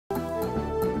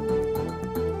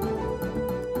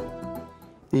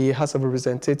The House of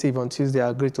Representatives on Tuesday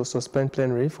agreed to suspend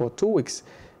plenary for 2 weeks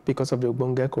because of the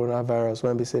Ogbonge coronavirus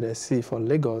when we say they see for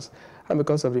Lagos, and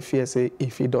because of the fear say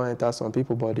if it don't enter some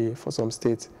people body for some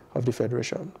states of the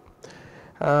Federation.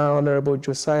 Honorable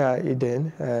Josiah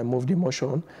Eden moved the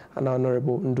motion, and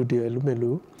Honorable Ndudi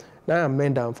Elumelu now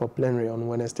amend them for plenary on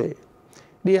Wednesday.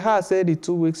 The House said the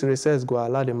 2 weeks recess will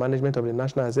allow the management of the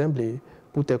National Assembly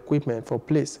put equipment for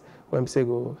place when say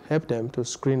go help them to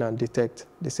screen and detect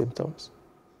the symptoms.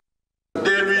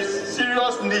 There is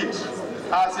serious need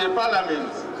as a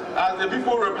parliament, as the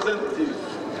people representative,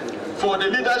 for the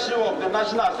leadership of the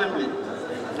National Assembly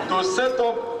to set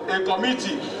up a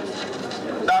committee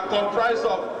that comprises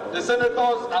of the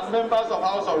senators and members of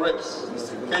House of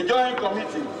Reps, a joint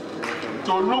committee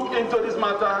to look into this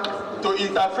matter, to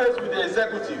interface with the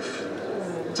executive,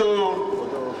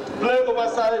 to play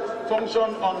oversight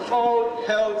function on all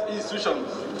health institutions,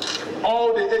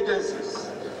 all the agencies,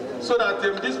 so that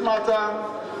this matter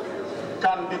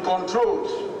can be controlled.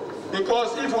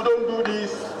 Because if we don't do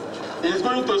this, it's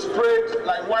going to spread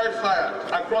like wildfire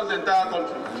across the entire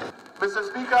country. Mr.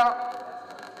 Speaker,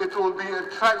 it will be a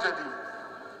tragedy.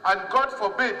 And God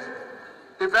forbid,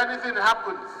 if anything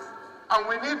happens, and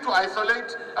we need to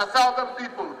isolate 1,000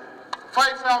 people,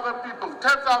 5,000 people,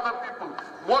 10,000 people,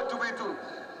 what do we do?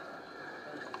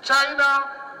 China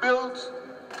built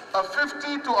a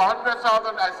 50 to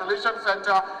 100,000 isolation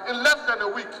center in less than a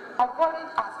week.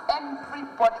 Acknowledge as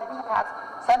everybody who has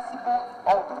sensible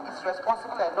or who is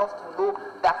responsible enough to know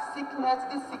that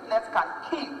this sickness can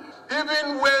kill.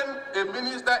 Even when a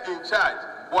minister in charge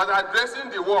was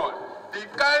addressing the world, the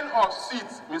kind of seat,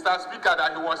 Mr. Speaker,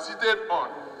 that he was seated on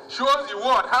shows the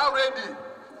world how ready,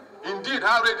 indeed,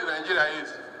 how ready Nigeria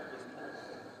is.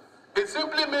 It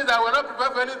simply means that we're not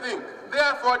prepared for anything.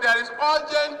 Therefore, there is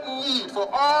urgent need for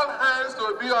all hands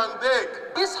to be on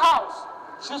deck. This House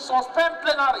should suspend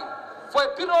plenary for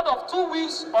a period of 2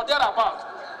 weeks or thereabouts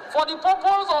for the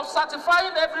purpose of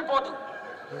certifying everybody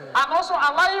and also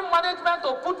allowing management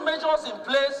to put measures in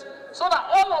place so that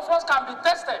all of us can be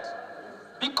tested.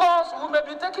 Because we may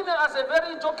be taking it as a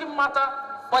very joking matter,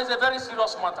 but it's a very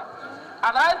serious matter.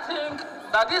 And I think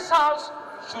that this House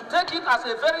should take it as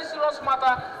a very serious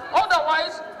matter.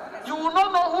 Otherwise, you will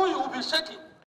not know who you will be shaking.